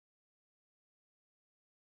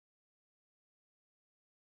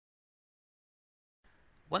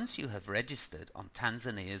Once you have registered on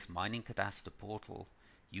Tanzania's Mining Cadastre portal,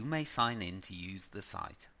 you may sign in to use the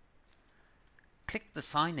site. Click the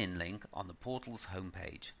Sign In link on the portal's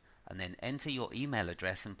homepage and then enter your email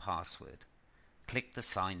address and password. Click the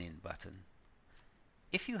Sign In button.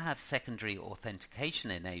 If you have secondary authentication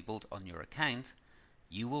enabled on your account,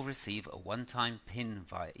 you will receive a one-time PIN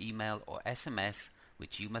via email or SMS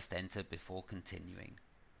which you must enter before continuing.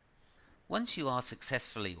 Once you are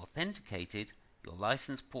successfully authenticated, your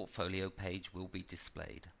license portfolio page will be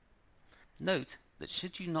displayed. Note that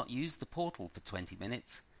should you not use the portal for 20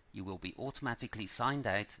 minutes, you will be automatically signed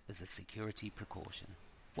out as a security precaution.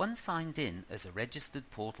 Once signed in as a registered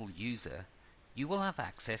portal user, you will have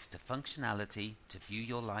access to functionality to view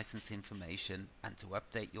your license information and to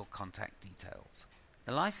update your contact details.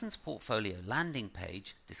 The license portfolio landing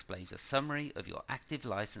page displays a summary of your active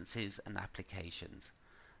licenses and applications,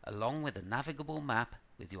 along with a navigable map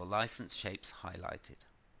with your license shapes highlighted.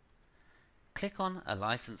 Click on a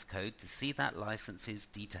license code to see that license's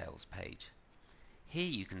details page. Here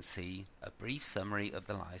you can see a brief summary of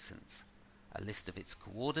the license, a list of its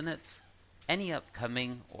coordinates, any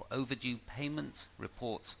upcoming or overdue payments,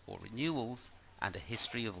 reports or renewals, and a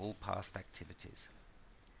history of all past activities.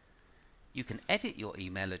 You can edit your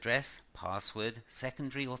email address, password,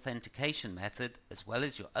 secondary authentication method, as well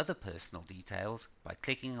as your other personal details by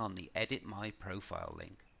clicking on the Edit My Profile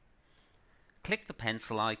link. Click the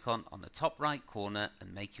pencil icon on the top right corner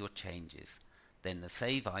and make your changes, then the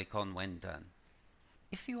Save icon when done.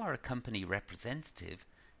 If you are a company representative,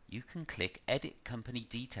 you can click Edit Company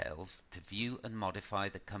Details to view and modify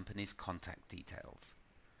the company's contact details.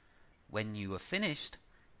 When you are finished,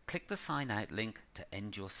 click the Sign Out link to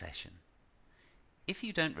end your session. If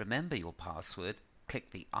you don't remember your password,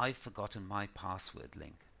 click the I've forgotten my password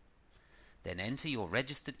link. Then enter your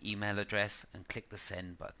registered email address and click the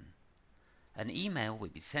Send button. An email will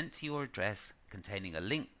be sent to your address containing a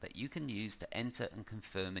link that you can use to enter and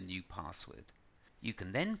confirm a new password. You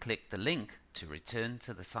can then click the link to return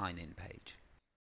to the sign-in page.